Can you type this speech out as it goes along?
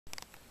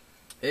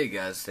Hey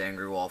guys, it's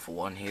Angry Waffle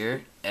One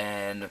here,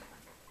 and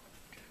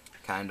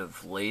kind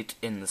of late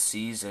in the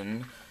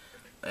season,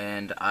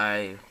 and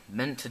I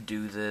meant to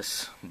do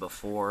this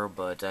before,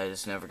 but I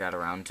just never got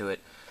around to it.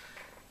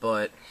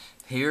 But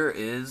here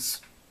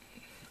is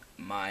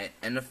my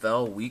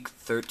NFL Week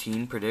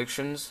 13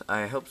 predictions.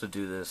 I hope to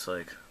do this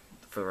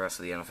for the rest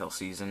of the NFL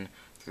season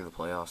through the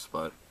playoffs,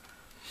 but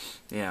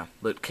yeah.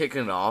 But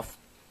kicking it off,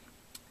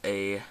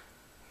 a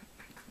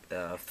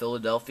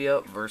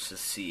Philadelphia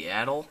versus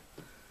Seattle.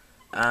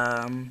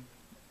 Um,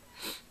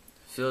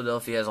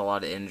 Philadelphia has a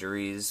lot of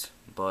injuries,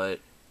 but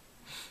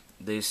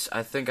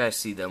I think I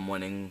see them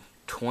winning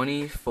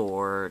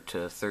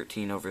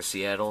 24-13 over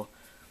Seattle.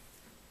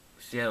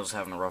 Seattle's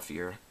having a rough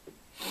year.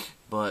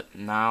 But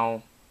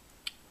now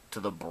to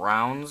the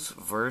Browns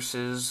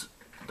versus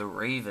the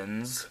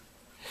Ravens.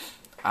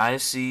 I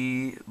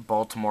see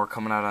Baltimore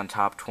coming out on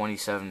top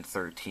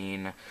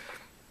 27-13.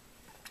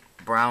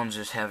 Browns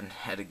just haven't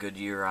had a good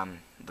year on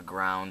the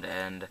ground,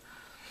 and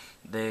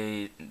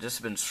they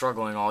just been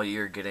struggling all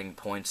year getting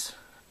points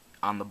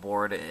on the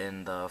board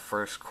in the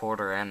first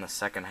quarter and the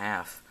second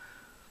half.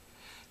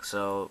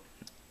 So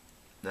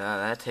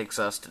that takes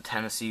us to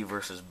Tennessee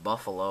versus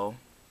Buffalo.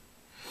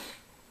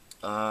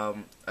 I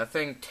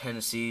think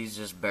Tennessee's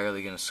just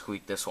barely going to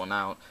squeak this one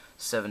out,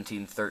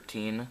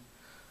 17-13.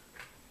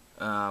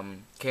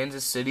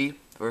 Kansas City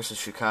versus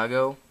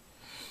Chicago.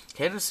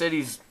 Kansas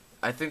City's,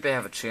 I think they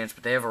have a chance,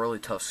 but they have a really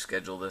tough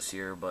schedule this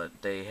year,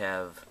 but they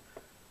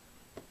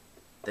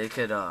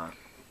could,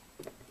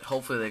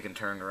 hopefully they can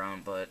turn it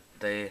around, but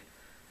their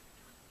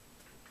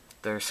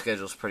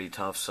schedule's pretty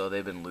tough, so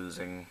they've been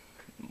losing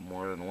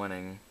more than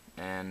winning.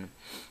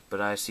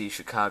 But I see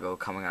Chicago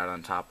coming out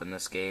on top in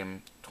this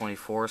game,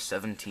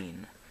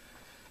 24-17.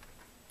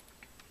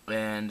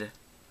 And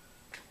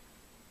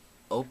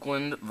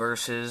Oakland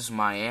versus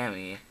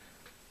Miami.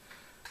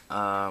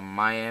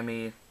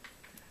 Miami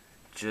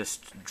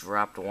just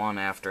dropped one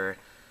after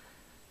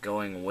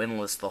going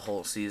winless the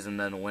whole season,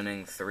 then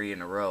winning 3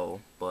 in a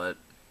row. But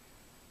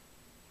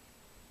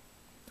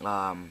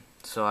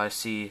so I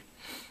see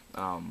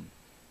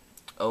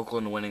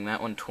Oakland winning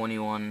that one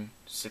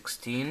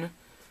 21-16.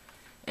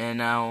 And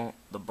now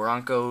the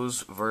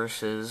Broncos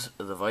versus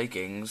the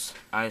Vikings.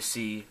 I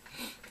see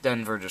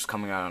Denver just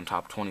coming out on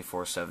top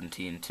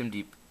 24-17. Tim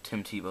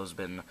Tebow's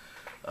been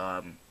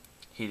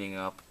heating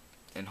up,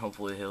 and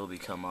hopefully he'll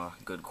become a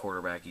good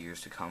quarterback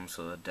years to come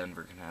so that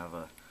Denver can have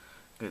a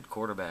good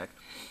quarterback.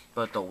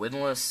 But the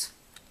winless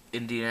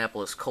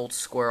Indianapolis Colts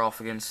square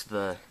off against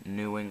the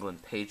New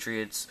England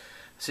Patriots.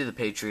 I see the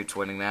Patriots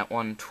winning that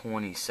one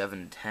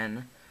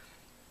 27-10.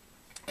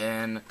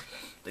 And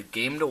the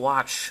game to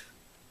watch,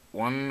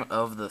 one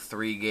of the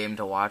 3 game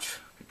to watch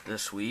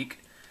this week,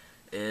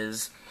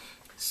 is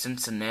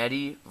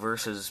Cincinnati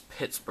versus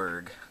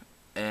Pittsburgh.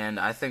 And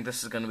I think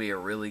this is going to be a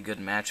really good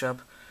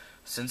matchup.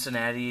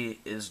 Cincinnati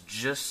is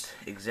just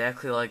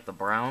exactly like the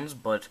Browns,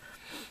 but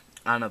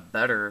on a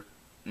better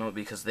note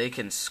because they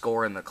can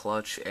score in the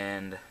clutch,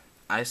 and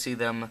I see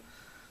them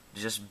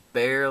just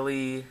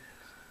barely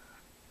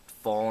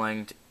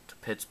falling to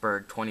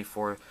Pittsburgh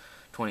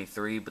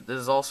 24-23. But this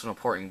is also an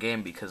important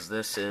game because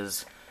this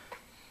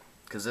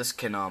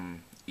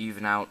can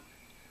even out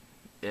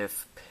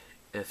if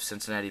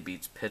Cincinnati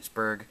beats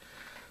Pittsburgh,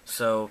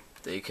 so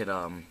they could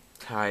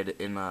tied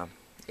in the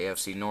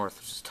AFC North,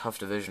 which is a tough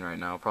division right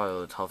now,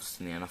 probably the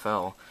toughest in the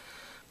NFL.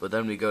 But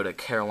then we go to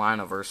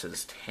Carolina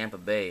versus Tampa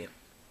Bay.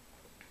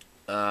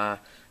 I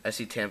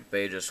see Tampa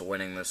Bay just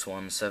winning this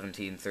one,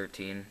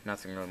 17-13.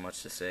 Nothing really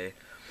much to say.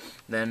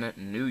 Then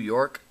New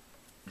York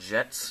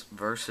Jets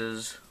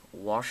versus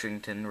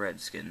Washington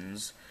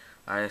Redskins.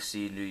 I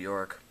see New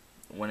York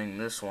winning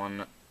this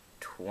one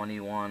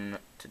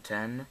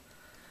 21-10.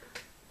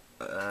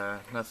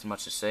 Nothing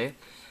much to say.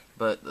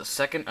 But the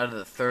second out of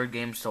the 3rd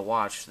games to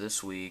watch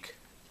this week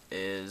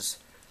is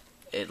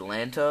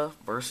Atlanta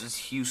versus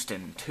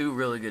Houston. 2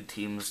 really good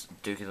teams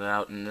duking it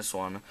out in this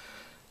one.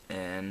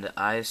 And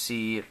I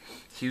see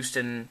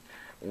Houston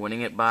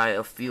winning it by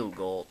a field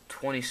goal,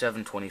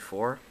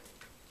 27-24.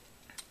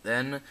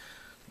 Then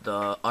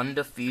the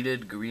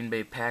undefeated Green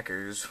Bay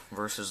Packers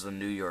versus the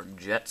New York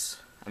Jets.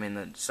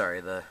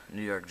 The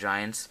New York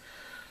Giants.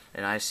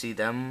 And I see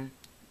them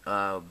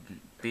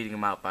beating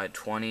them out by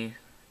 20.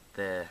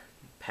 The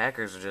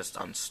Packers are just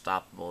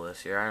unstoppable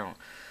this year. I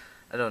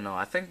don't know.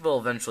 I think they'll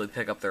eventually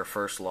pick up their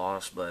first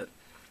loss, but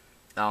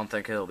I don't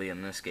think it'll be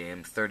in this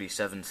game.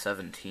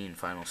 37-17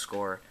 final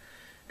score.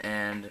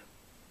 And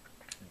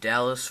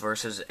Dallas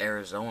versus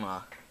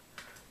Arizona.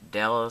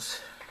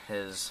 Dallas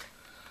has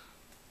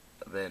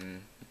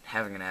been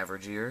having an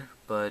average year,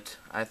 but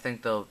I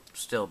think they'll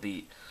still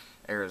beat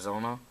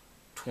Arizona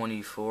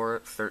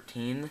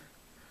 24-13.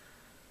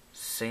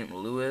 St.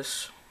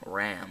 Louis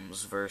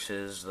Rams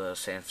versus the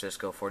San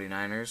Francisco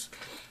 49ers.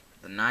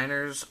 The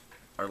Niners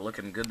are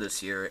looking good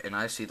this year, and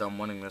I see them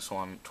winning this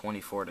one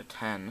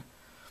 24-10.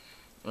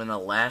 And the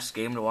last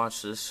game to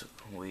watch this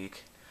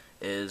week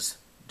is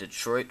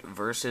Detroit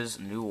versus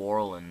New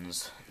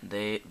Orleans.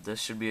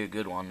 This should be a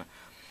good one.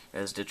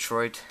 as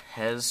Detroit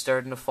has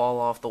started to fall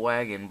off the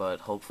wagon,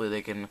 but hopefully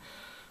they can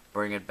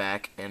bring it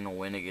back and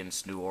win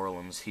against New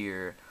Orleans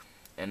here.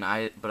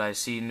 But I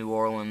see New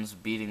Orleans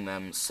beating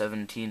them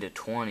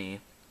 17-20.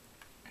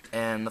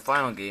 And the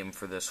final game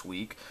for this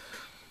week,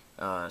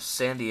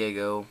 San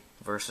Diego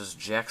versus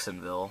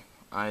Jacksonville.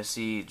 I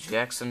see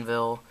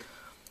Jacksonville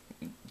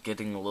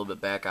getting a little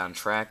bit back on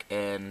track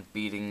and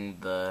beating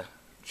the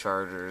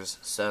Chargers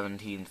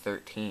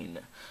 17-13.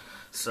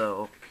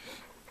 So,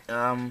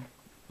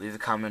 leave a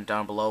comment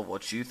down below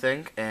what you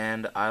think,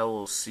 and I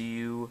will see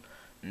you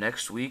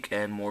next week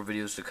and more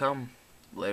videos to come.